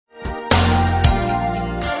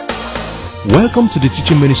Welcome to the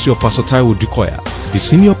teaching ministry of Pastor Taiwo Dukoya, the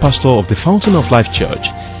senior pastor of the Fountain of Life Church.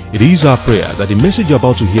 It is our prayer that the message you're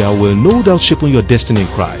about to hear will no doubt shape your destiny in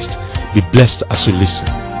Christ. Be blessed as you listen.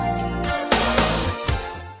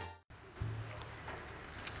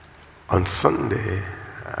 On Sunday,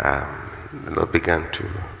 the Lord began to,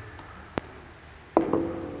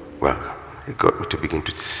 He got me to begin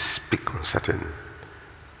to speak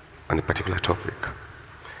on a particular topic.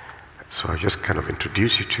 So I'll just kind of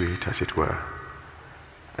introduce you to it, as it were,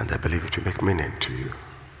 and I believe it will make meaning to you.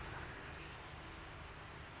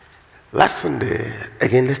 Last Sunday,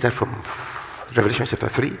 again, let's start from Revelation chapter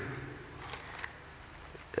 3,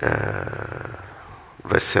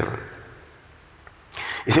 verse 7.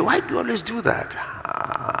 You say, why do you always do that?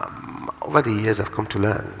 Over the years, I've come to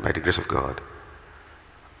learn, by the grace of God,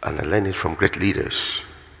 and I learned it from great leaders,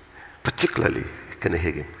 particularly Kenneth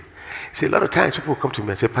Hagin. See, a lot of times people come to me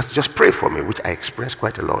and say, Pastor, just pray for me, which I experience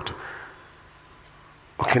quite a lot.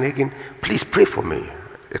 Okay, again, please pray for me.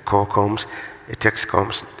 A call comes, a text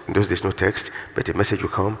comes. In those days, no text, but a message will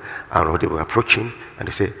come, and they will approach him, and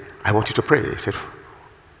they say, I want you to pray. He said,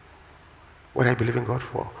 what are you believing God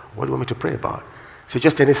for? What do you want me to pray about? Say,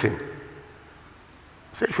 just anything.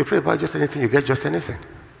 Say, if you pray about just anything, you get just anything.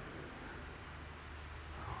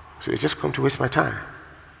 So you just come to waste my time.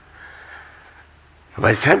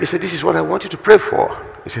 By the time he said, this is what I want you to pray for,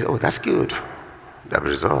 he said, oh, that's good. There are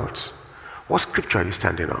results. What scripture are you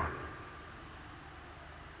standing on?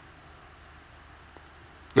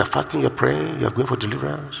 You're fasting, you're praying, you're going for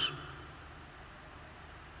deliverance.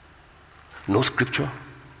 No scripture.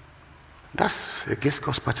 That's against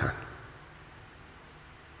God's pattern.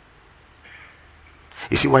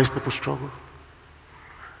 You see why people struggle?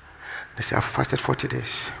 They say, I've fasted 40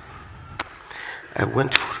 days. I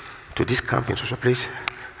went to this camp in social place.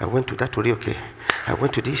 I went to that okay. I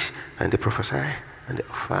went to this, and they prophesy, and they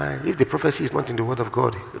fine. If the prophecy is not in the word of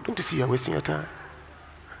God, don't you see you're wasting your time?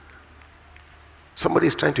 Somebody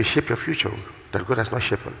is trying to shape your future that God has not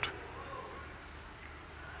shaped.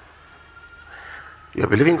 You're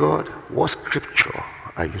believing God. What scripture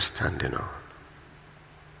are you standing on?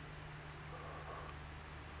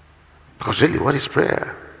 Because really, what is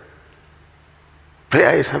prayer?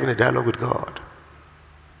 Prayer is having a dialogue with God.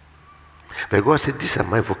 But God said, these are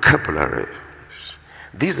my vocabularies.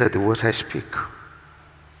 These are the words I speak.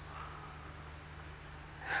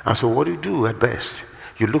 And so what do you do at best?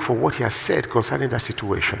 You look for what he has said concerning that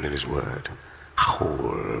situation in his word.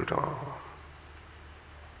 Hold on.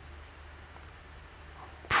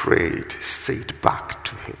 Pray it, say it back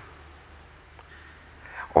to him.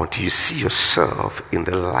 Until you see yourself in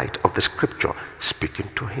the light of the scripture speaking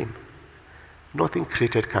to him. Nothing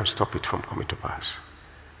created can stop it from coming to pass.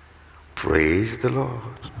 Praise the Lord.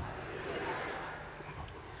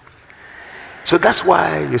 So that's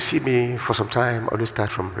why you see me for some time always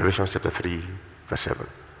start from Revelation chapter 3, verse 7.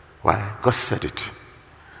 Why? God said it.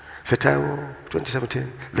 Taiwo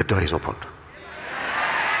 2017, the door is opened.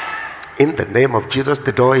 In the name of Jesus,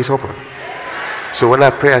 the door is open. So when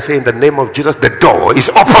I pray, I say, in the name of Jesus, the door is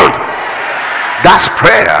opened. That's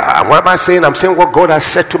prayer. And what am I saying? I'm saying what God has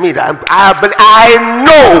said to me. I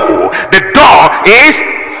know the door is.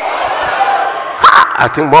 I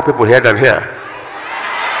think more people here than here.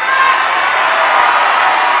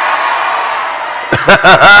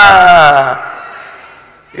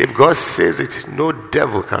 If God says it, no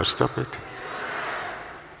devil can stop it.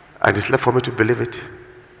 And it's left for me to believe it.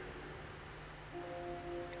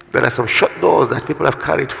 There are some shut doors that people have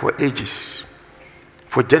carried for ages,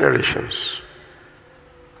 for generations.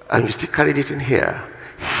 And you still carried it in here.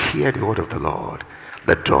 Hear the word of the Lord.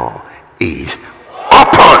 The door is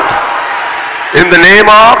opened. In the name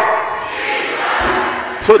of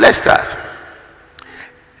Jesus. So let's start.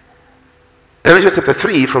 Revelation chapter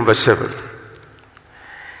 3 from verse 7.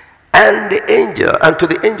 And to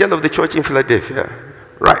the angel of the church in Philadelphia,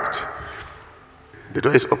 right. The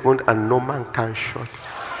door is opened and no man can shut it.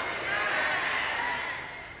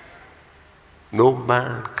 No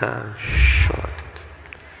man can shut it.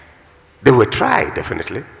 They will try,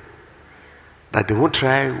 definitely. But they won't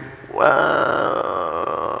try,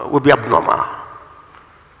 will be abnormal.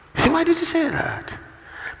 You see, why did you say that?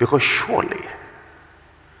 Because surely,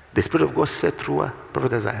 the Spirit of God said through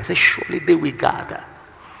Prophet Isaiah, I said, surely they will gather,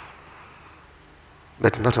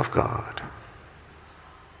 but not of God.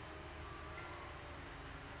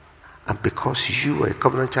 And because you are a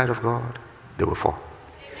covenant child of God, they will fall.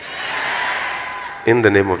 In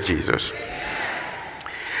the name of Jesus.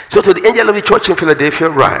 So to the angel of the church in Philadelphia,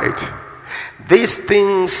 write, these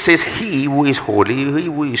things says he who is holy, he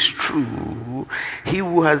who is true, he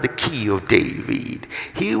who has the key of David,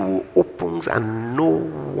 he who opens and no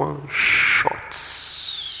one shuts.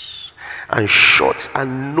 and shuts,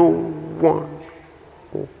 and no one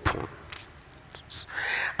opens.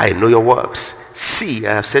 I know your works. See,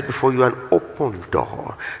 I have set before you an open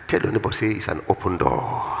door. Tell your neighbor, say, it's an open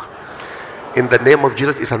door. In the name of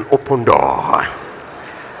Jesus, it's an open door.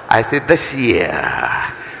 I say this year,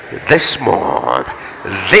 this month,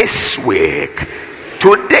 this week,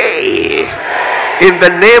 today, in the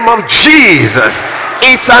name of Jesus,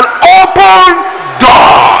 it's an open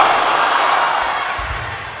door.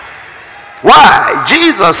 Why?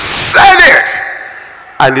 Jesus said it,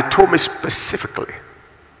 and he told me specifically,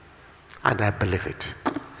 and I believe it.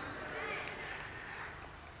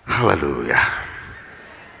 Hallelujah.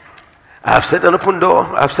 I've said an open door.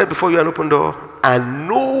 I've said before you an open door, and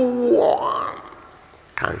no one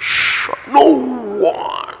can shut. No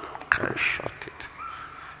one can shut it.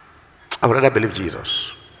 I would rather believe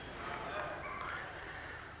Jesus.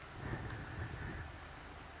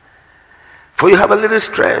 For you have a little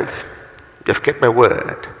strength. You have kept my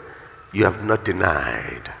word. You have not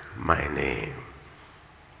denied my name.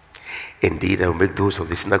 Indeed, I will make those of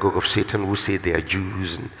the synagogue of Satan who say they are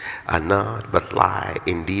Jews and are not, but lie.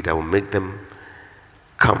 Indeed, I will make them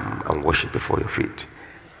come and worship before your feet,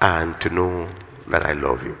 and to know that I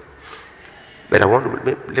love you. But I want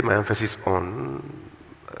to lay my emphasis on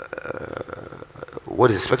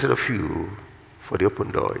what is expected of you for the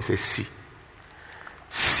open door. He says, see.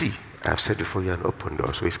 See, I have said before you an open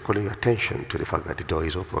door. So he's calling your attention to the fact that the door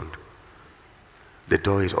is opened. The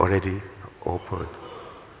door is already open.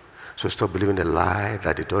 So stop believing the lie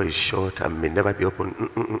that the door is shut and may never be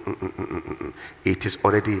open. It is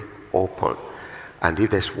already open. And if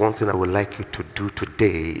there's one thing I would like you to do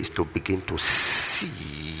today, is to begin to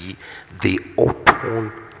see the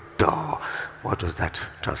open door. What does that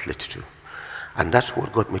translate to? And that's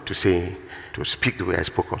what got me to say, to speak the way I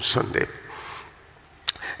spoke on Sunday.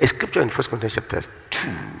 A scripture in 1 Corinthians chapter 2.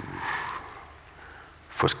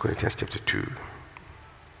 1 Corinthians chapter 2.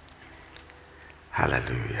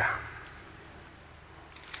 Hallelujah.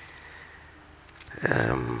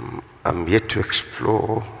 I'm yet to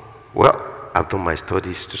explore, well, I've done my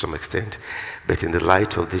studies to some extent, but in the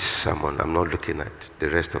light of this sermon, I'm not looking at the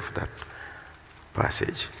rest of that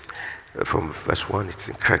passage. From verse 1, it's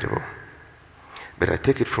incredible. But I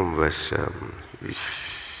take it from verse,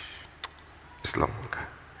 it's long.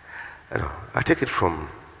 I take it from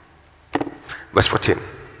verse 14.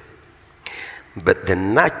 But the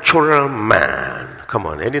natural man, come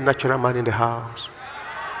on, any natural man in the house?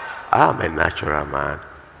 I'm a natural man.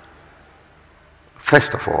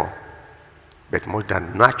 First of all, but more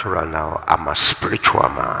than natural now, I'm a spiritual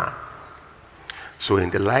man. So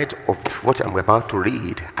in the light of what I'm about to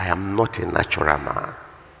read, I am not a natural man.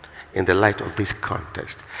 In the light of this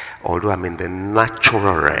context, although I'm in the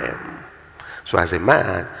natural realm. So as a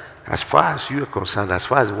man, as far as you are concerned, as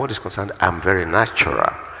far as what is concerned, I'm very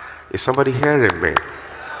natural. Is somebody hearing me?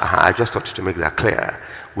 I just thought to make that clear.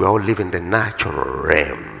 We all live in the natural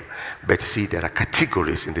realm. But see, there are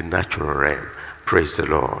categories in the natural realm. Praise the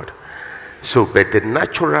Lord. So, but the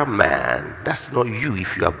natural man, that's not you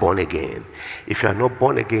if you are born again. If you are not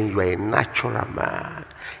born again, you are a natural man.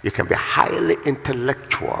 You can be highly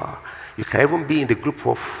intellectual. You can even be in the group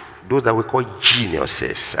of those that we call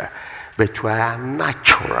geniuses. But you are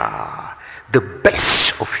natural. The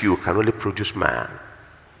best of you can only produce man.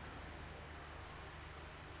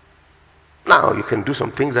 Now, you can do some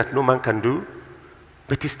things that no man can do,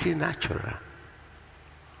 but it's still natural.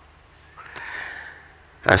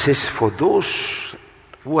 And it says, for those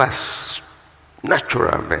who are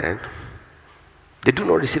natural men, they do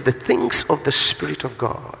not receive the things of the Spirit of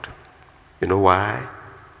God. You know why?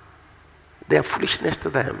 They are foolishness to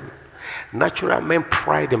them. Natural men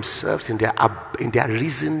pride themselves in their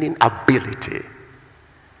reasoning ability.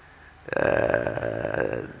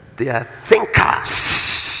 They are thinkers.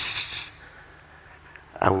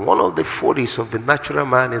 And one of the follies of the natural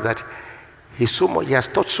man is that he has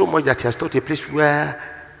thought so much that he has thought a place where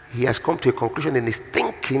he has come to a conclusion in his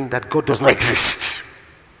thinking that God does not exist.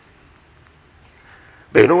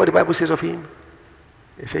 But you know what the Bible says of him?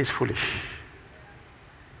 It says foolish.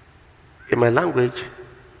 In my language,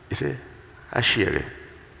 it says ashiri.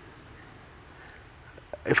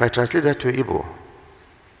 If I translate that to Igbo,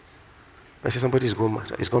 I say somebody is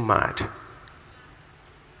gone mad.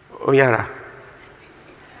 Oyara.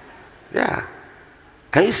 Yeah.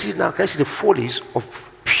 Can you see now? Can you see the follies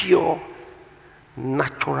of pure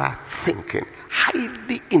natural thinking?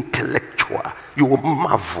 Highly intellectual. You will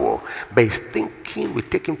marvel. But his thinking will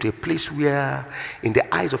take him to a place where, in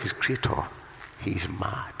the eyes of his creator, he is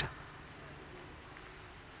mad.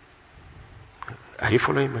 Are you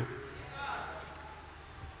following me?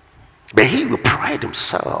 But he will pride pride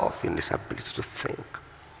himself in his ability to think.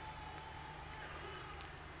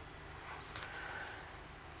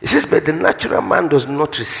 It says, but the natural man does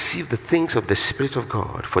not receive the things of the Spirit of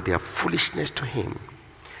God, for they are foolishness to him.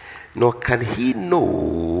 Nor can he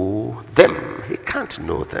know them. He can't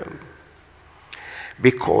know them.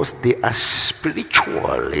 Because they are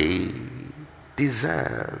spiritually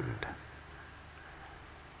discerned.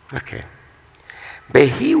 Okay. But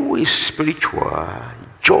he who is spiritual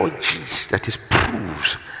judges, that is,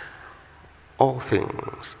 proves all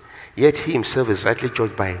things. Yet he himself is rightly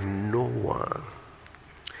judged by no one.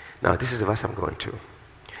 Now, this is the verse I'm going to.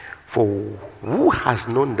 For who has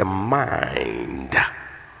known the mind?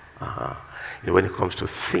 When it comes to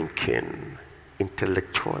thinking,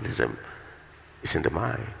 intellectualism is in the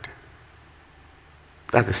mind.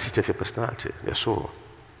 That's the seat of your personality, your soul.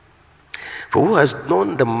 For who has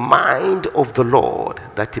known the mind of the Lord,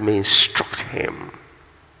 that he may instruct him?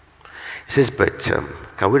 It says, but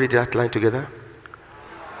can we read that line together?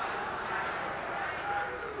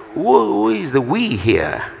 Who is the we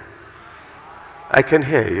here? I can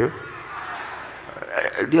hear you.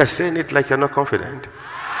 You are saying it like you're not confident.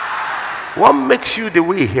 What makes you the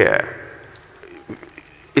we here?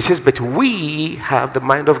 It says, but we have the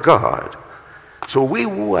mind of God. So we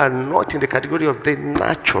who are not in the category of the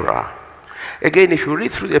natural. Again, if you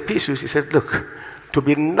read through the epistles, he said, look, to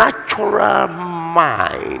be natural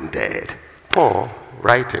minded, Paul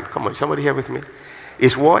writing, come on, somebody here with me,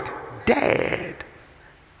 is what? Dead.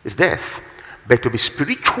 It's death. But to be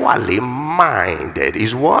spiritually minded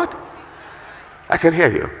is what? I can hear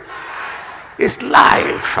you. It's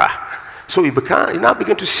life. So you now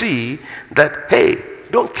begin to see that, hey,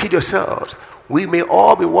 don't kid yourselves. We may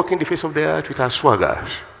all be walking the face of the earth with our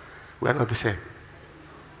swaggers. We are not the same.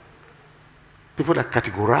 People are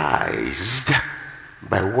categorized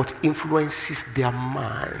by what influences their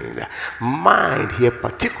mind. Mind here,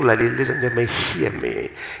 particularly, ladies and gentlemen, hear me,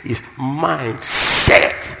 is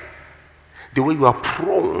mindset. The way you are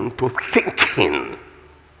prone to thinking.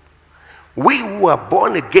 We who are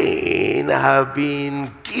born again have been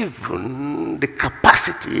given the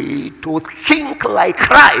capacity to think like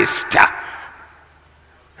Christ.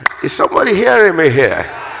 Is somebody hearing me here?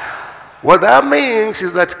 What that means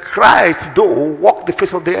is that Christ, though, walked the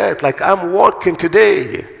face of the earth like I'm walking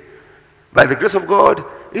today. By the grace of God,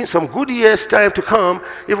 in some good years' time to come,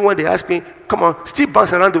 even when they ask me, come on, still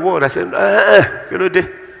bounce around the world, I said,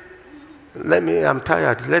 I'm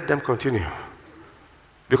tired. Let them continue.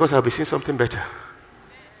 Because I'll be seeing something better.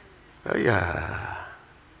 Yeah.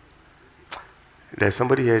 There's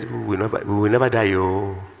somebody here who will never die.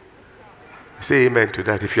 You say amen to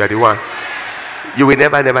that if you are the one. You will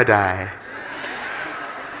never die.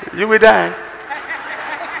 You will die.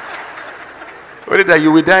 Only that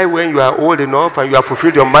you will die when you are old enough and you have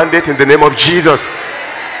fulfilled your mandate in the name of Jesus.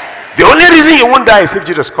 The only reason you won't die is if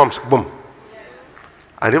Jesus comes. Boom.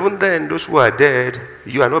 And even then, those who are dead,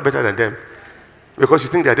 you are no better than them. Because you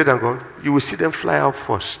think they are dead and gone. You will see them fly out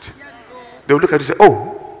first. They will look at you and say,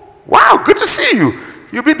 oh, wow, good to see you.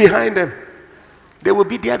 You'll be behind them. They will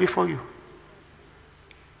be there before you.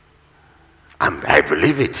 And I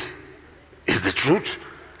believe it. It's the truth.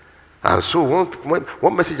 And so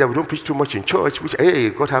one message that we don't preach too much in church, which,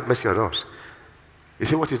 hey, God have mercy on us. You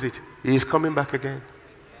say, what is it? He is coming back again.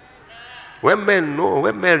 When men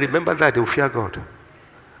remember that, they will fear God.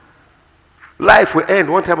 Life will end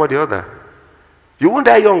one time or the other. You won't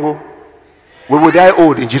die young, oh. We will die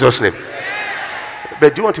old in Jesus' name.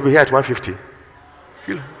 But do you want to be here at 150?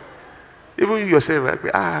 Even you yourself,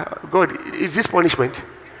 God, is this punishment?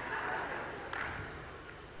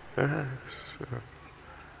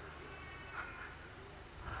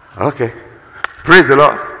 Okay. Praise the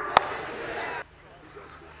Lord.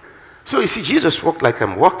 So you see, Jesus walked like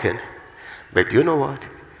I'm walking. But do you know what?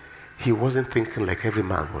 He wasn't thinking like every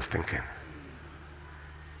man was thinking.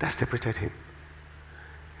 That separated him.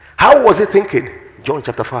 How was he thinking? John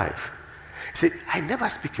chapter 5. He said, I never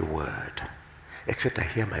speak a word except I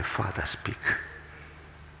hear my Father speak.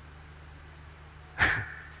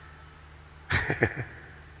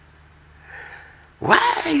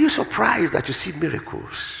 Why are you surprised that you see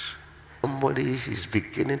miracles? Somebody is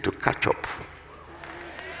beginning to catch up.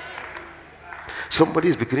 Somebody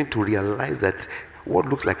is beginning to realize that what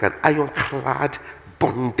looks like an ironclad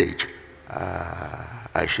bondage,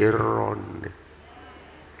 I shall run.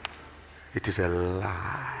 It is a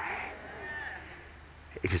lie.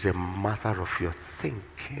 It is a matter of your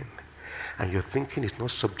thinking. And your thinking is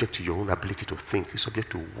not subject to your own ability to think. It's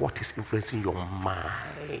subject to what is influencing your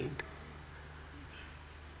mind.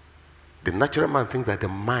 The natural man thinks that the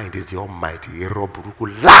mind is the almighty.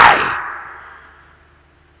 Lie.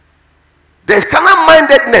 There's carnal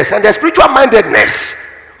mindedness and there's spiritual mindedness.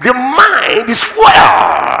 The mind is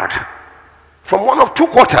fueled from one of two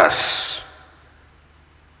quarters: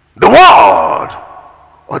 the world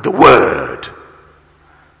or the word.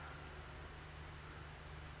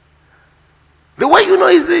 The way you know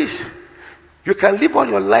is this: you can live all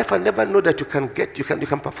your life and never know that you can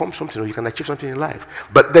perform something or you can achieve something in life.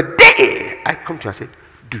 But the day I come to you and say,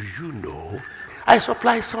 do you know I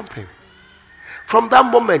supply something? From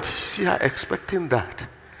that moment, see her expecting that.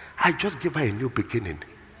 I just give her a new beginning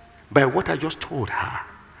by what I just told her.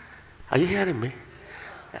 Are you hearing me?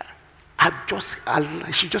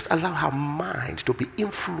 She just allowed her mind to be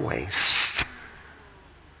influenced.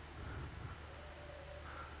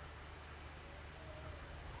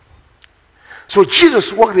 So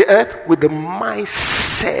Jesus walked the earth with the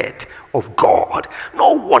mindset of God.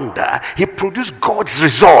 No wonder he produced God's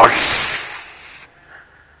results.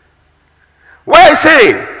 What are you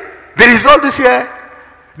saying? The result this year,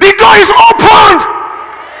 the door is opened.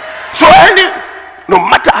 So no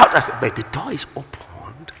matter how I say, but the door is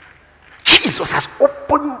opened. Jesus has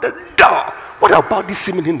opened the door. What about this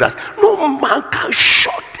seeming hindrance? No man can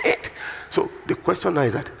shut it. So the question now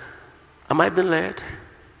is that, am I being led?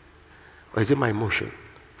 Or is it my emotion?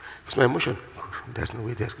 If it's my emotion, there's no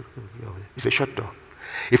way there. It's a shut door.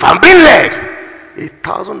 If I'm being led,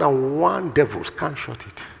 1,001 devils can't shut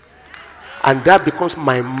it. And that becomes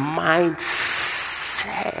my mindset.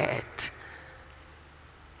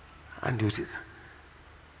 And you see,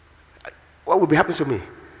 what will be happening to me?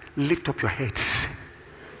 Lift up your heads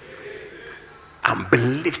and be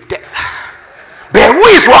lifted. But who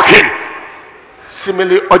is walking?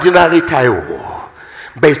 Similarly, ordinary Taiwo.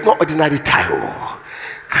 But it's not ordinary Taiwo.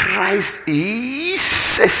 Christ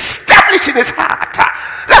is established in his heart.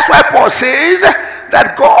 That's why Paul says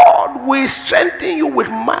that God will strengthen you with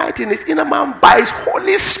might in his inner man by his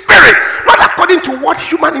Holy Spirit. Not according to what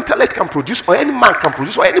human intellect can produce or any man can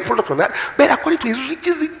produce or any product on that, but according to his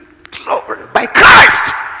riches in glory by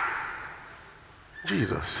Christ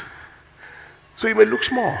Jesus. So you may look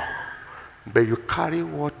small, but you carry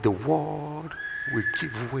what the world will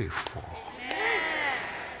give way for.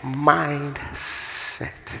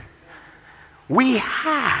 Mindset. We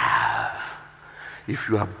have, if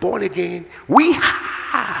you are born again, we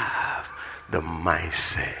have the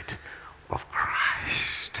mindset of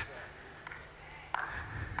Christ.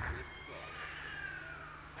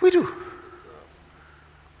 We do.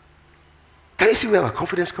 Can you see where our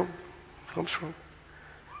confidence comes from?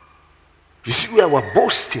 You see where our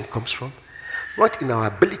boasting comes from? Not in our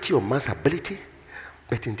ability or man's ability,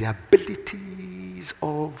 but in the abilities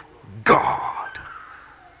of God.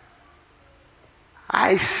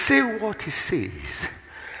 I say what he says.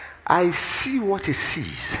 I see what he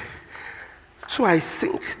sees. So I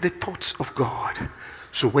think the thoughts of God.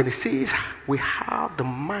 So when he says we have the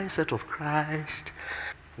mindset of Christ,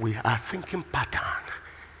 we are thinking pattern.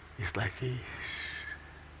 It's like this.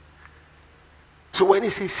 So when he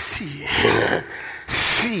says see,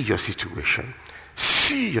 see your situation,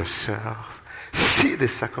 see yourself, see the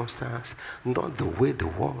circumstance, not the way the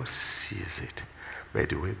world sees it, but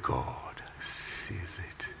the way God sees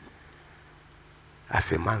it.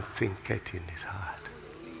 As a man thinketh in his heart.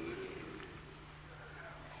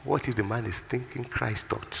 What if the man is thinking Christ's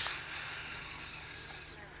thoughts?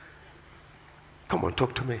 Come on,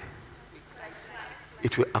 talk to me.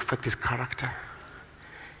 It will affect his character.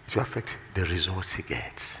 It will affect the results he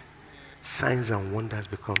gets. Signs and wonders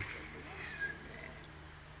become.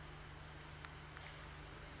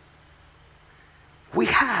 We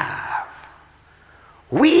have.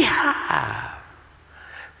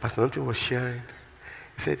 Pastor Nonto was sharing.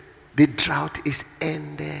 He said, the drought is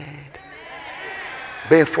ended.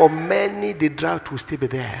 But for many, the drought will still be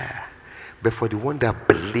there. But for the one that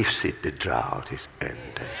believes it, the drought is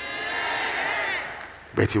ended.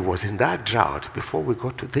 But it was in that drought, before we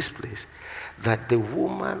got to this place, that the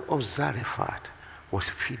woman of Zarephath was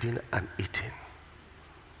feeding and eating.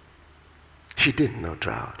 She didn't know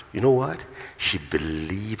drought. You know what? She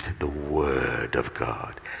believed the word of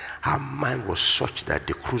God. Her mind was such that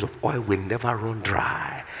the cruse of oil will never run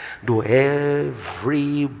dry. Though everywhere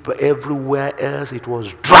else it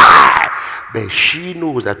was dry. But she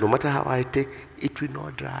knows that no matter how I take, it will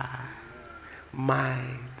not dry.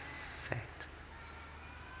 Mindset.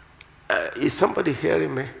 Is somebody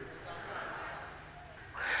hearing me?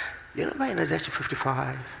 You know, in Isaiah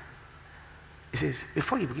 55, it says,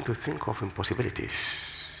 before you begin to think of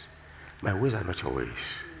impossibilities, my ways are not your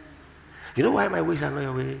ways. You know why my ways are not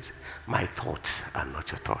your ways? My thoughts are not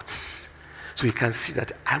your thoughts. So you can see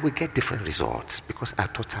that I will get different results because our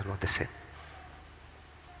thoughts are not the same.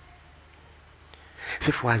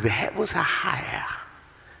 See, for as the heavens are higher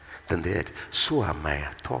than the earth, so are my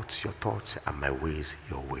thoughts your thoughts, and my ways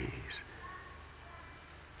your ways.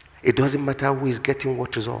 It doesn't matter who is getting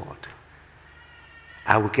what result.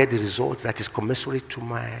 I will get the result that is commensurate to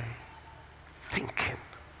my thinking.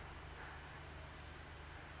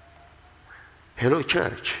 Hello,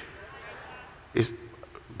 church.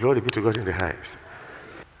 Glory be to God in the highest.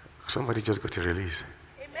 Somebody just got a release.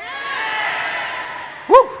 Amen.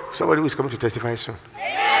 Woo! Somebody who is coming to testify soon.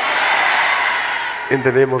 Amen. In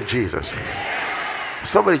the name of Jesus.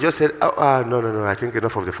 Somebody just said, no, I think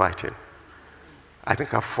enough of the fighting. I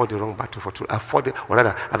think I've fought the wrong battle for too long.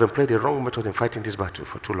 I've employed the wrong method in fighting this battle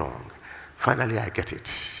for too long. Finally, I get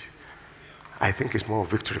it. I think it's more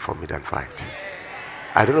victory for me than fight.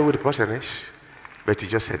 I don't know who the person is, but he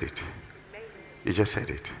just said it. You just said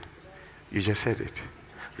it. You just said it.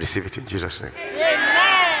 Receive it in Jesus' name.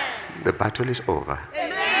 Amen. The battle is over.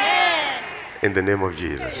 Amen. In the name of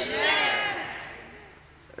Jesus. Amen.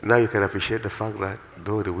 Now you can appreciate the fact that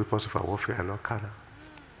though the weapons of our warfare are not carnal,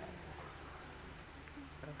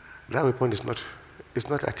 that weapon is not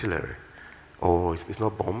artillery, or it's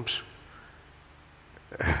not bombs.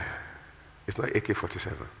 It's not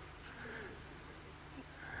AK-47.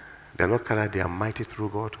 They're not carnal, they are mighty through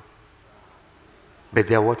God. But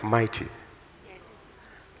they are what? Mighty.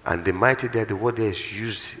 And the mighty there, the word there is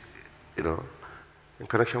used, in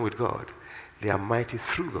connection with God. They are mighty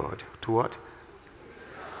through God. To what?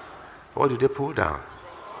 What do they pull down?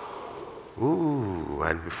 Ooh,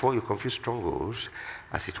 and before you confuse strongholds,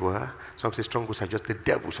 as it were, some say strongholds are just the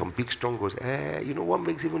devil, some big strongholds. You know what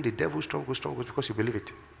makes even the devil strongholds? Because you believe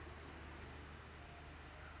it.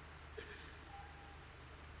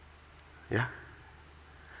 Yeah?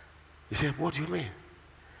 You say, what do you mean?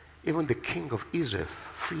 Even the king of Israel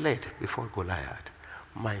fled before Goliath.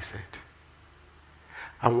 Mindset.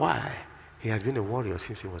 And why? He has been a warrior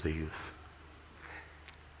since he was a youth.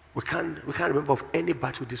 We can't remember of any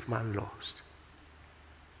battle this man lost.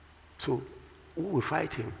 So, who will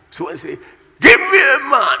fight him? So when they say, give me a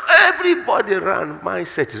man, everybody run.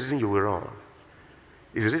 Mindset is the reason you will run.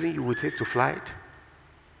 Is the reason you will take to flight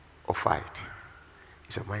or fight.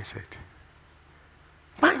 It's a mindset.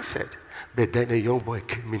 Mindset. But then a young boy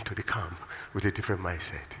came into the camp with a different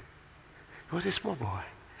mindset. He was a small boy,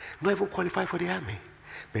 not even qualified for the army,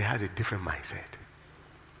 but he has a different mindset.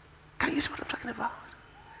 Can you see what I'm talking about?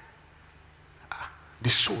 The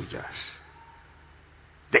soldiers,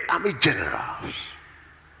 the army generals,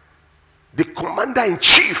 the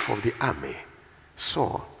commander-in-chief of the army,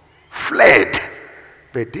 Saul, fled.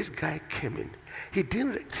 But this guy came in. He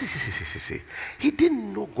didn't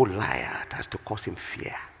know Goliath has to cause him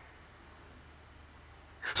fear.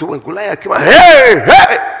 So when Goliath came out,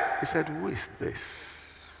 hey! He said, who is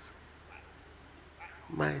this?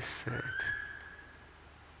 Mindset.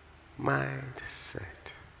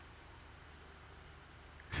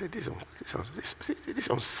 He said, this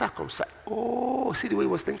uncircumcised. Oh, see the way he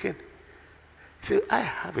was thinking. He said, I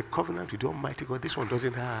have a covenant with the Almighty God. This one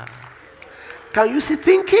doesn't have. Can you see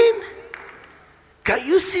thinking? Can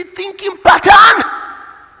you see thinking pattern?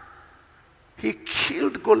 He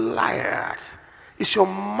killed Goliath. It's your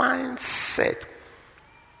mindset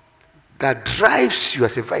that drives you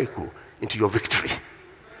as a vehicle into your victory.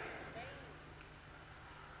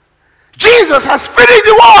 Jesus has finished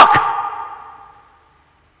the work.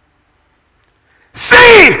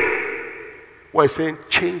 See what he's saying,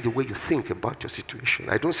 change the way you think about your situation.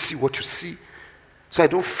 I don't see what you see, so I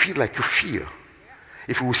don't feel like you feel.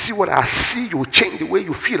 If you will see what I see, you will change the way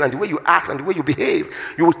you feel and the way you act and the way you behave.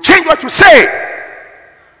 You will change what you say.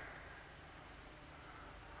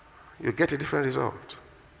 You get a different result.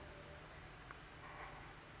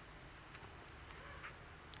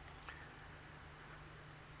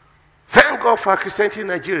 Thank God for Christianity in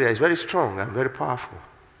Nigeria. It's very strong and very powerful.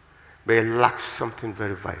 But it lacks something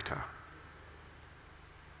very vital.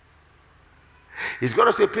 It's got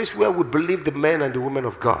us to a place where we believe the men and the women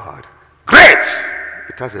of God. Great!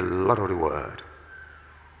 It has a lot of the word.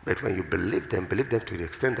 But when you believe them to the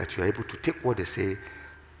extent that you are able to take what they say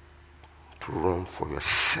to run for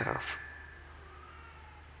yourself.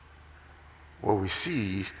 What we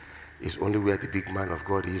see is only where the big man of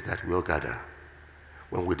God is that we all gather.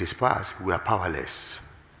 When we disperse, we are powerless.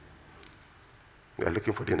 We are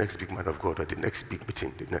looking for the next big man of God or the next big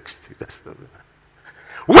meeting, the next.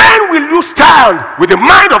 When will you stand with the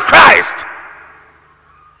mind of Christ?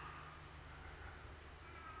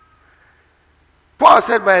 Paul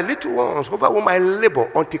said, my little ones, over whom I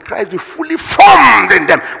labor, until Christ be fully formed in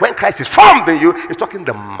them. When Christ is formed in you, he's talking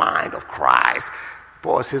the mind of Christ.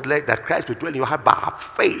 Paul says, let that Christ will dwell in your heart by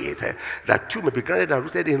faith, that you may be grounded and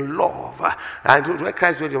rooted in love. And when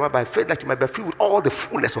Christ dwell in your heart by faith, that you might be filled with all the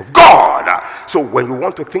fullness of God. So when you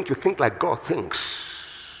want to think, you think like God thinks.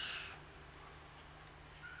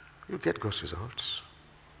 You get God's results.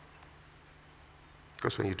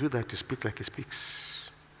 Because when you do that, you speak like He speaks.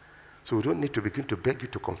 So we don't need to begin to beg you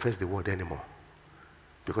to confess the word anymore.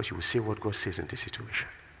 Because you will say what God says in this situation.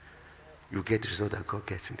 You get the result that God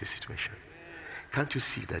gets in this situation. Can't you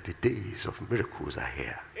see that the days of miracles are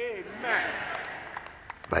here? Amen.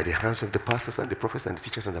 By the hands of the pastors and the prophets and the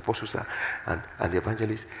teachers and the apostles and the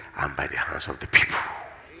evangelists, and by the hands of the people.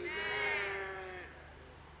 Amen.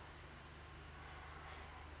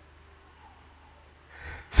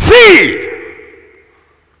 See,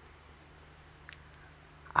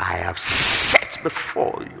 I have set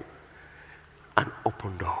before you an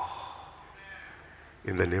open door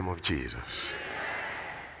in the name of Jesus.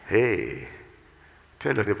 Hey,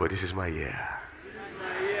 tell everybody, this is my year.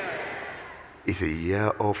 It's a year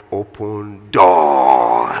of open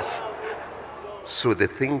doors. So the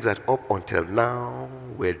things that up until now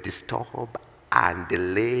will disturb and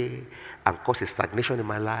delay and cause a stagnation in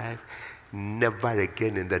my life, never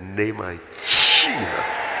again in the name of Jesus.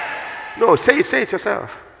 No, say it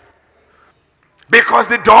yourself. Because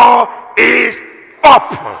the door is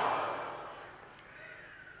open.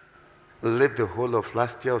 Lived the whole of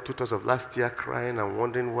last year or 2/3 of last year crying and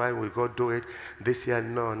wondering why will God do it this year.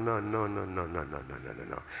 No.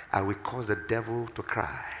 I will cause the devil to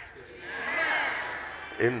cry.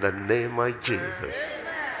 In the name of Jesus.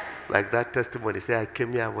 Like that testimony say, I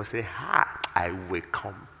came here, I was saying, I will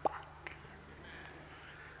come back.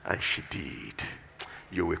 And she did.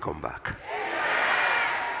 You will come back.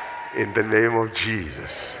 In the name of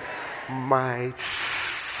Jesus. My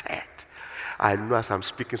set. I know as I'm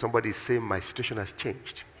speaking, somebody is saying my situation has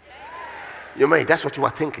changed. You mean that's what you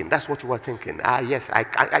are thinking? That's what you are thinking. Yes, I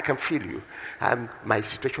can feel you. My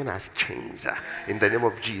situation has changed in the name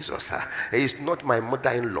of Jesus. It's not my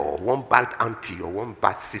mother-in-law, one bad auntie or one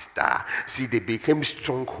bad sister. See, they became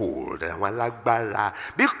stronghold. Because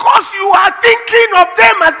you are thinking of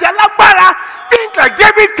them as the Alagbara. Think like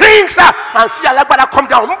David thinks and see Alagbara come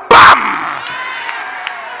down. Bam!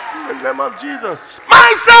 In the name of Jesus.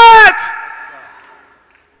 Mindset!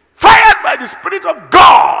 Fired by the Spirit of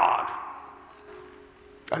God.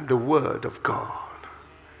 And the word of God.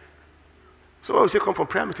 So when we say come for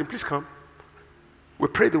prayer meeting, please come. We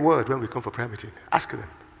pray the word when we come for prayer meeting. Ask them.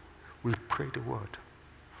 We pray the word.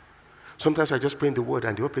 Sometimes I just pray the word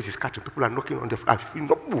and the whole place is scattered. People are knocking on the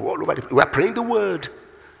all over the place. We are praying the word.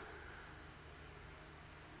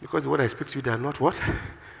 Because the word I speak to you, they are not what?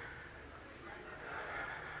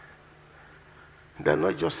 They are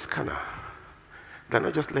not just scanner. They are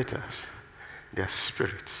not just letters. They are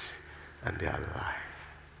spirits and they are alive.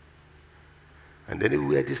 And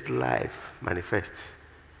anywhere this life manifests,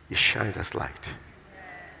 it shines as light.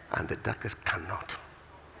 And the darkness cannot.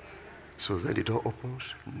 So when the door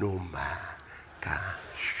opens, no man can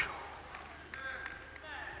shut.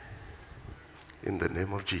 In the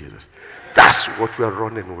name of Jesus. That's what we are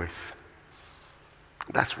running with.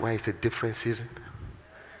 That's why it's a different season.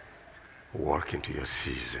 Walk into your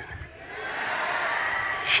season.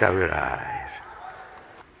 Shall we rise?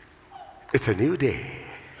 It's a new day.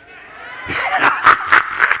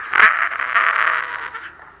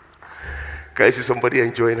 Can you see somebody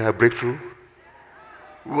enjoying her breakthrough?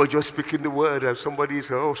 We were just speaking the word and somebody is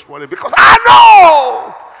swallowing because I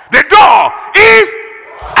know the door is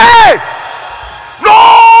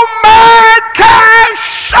no man can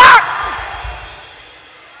shut.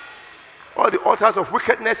 All the altars of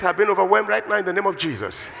wickedness have been overwhelmed right now in the name of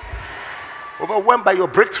Jesus. Overwhelmed by your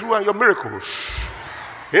breakthrough and your miracles.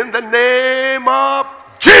 In the name of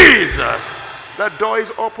Jesus, the door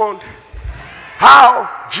is opened. How?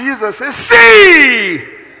 Jesus says, see!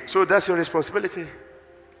 So that's your responsibility.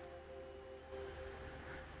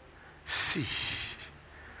 See.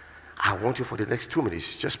 I want you for the next 2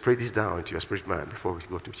 minutes, just pray this down into your spirit man before we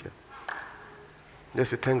go to chair.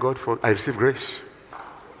 Just say, thank God for, I receive grace.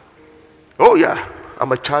 Oh yeah,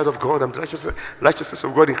 I'm a child of God. I'm the righteousness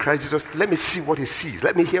of God in Christ Jesus. Let me see what He sees.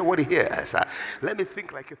 Let me hear what He hears. Let me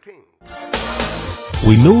think like a king.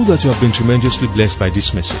 We know that you have been tremendously blessed by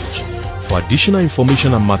this message. For additional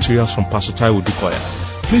information and materials from Pastor Taiwo Odukoya,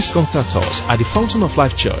 please contact us at the Fountain of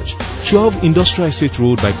Life Church, 12 Industrial Estate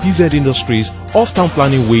Road by PZ Industries, off Town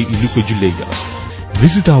Planning Way, Ilupeju, Lagos.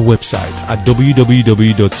 Visit our website at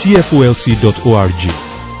www.tfolc.org.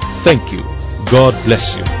 Thank you. God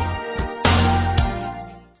bless you.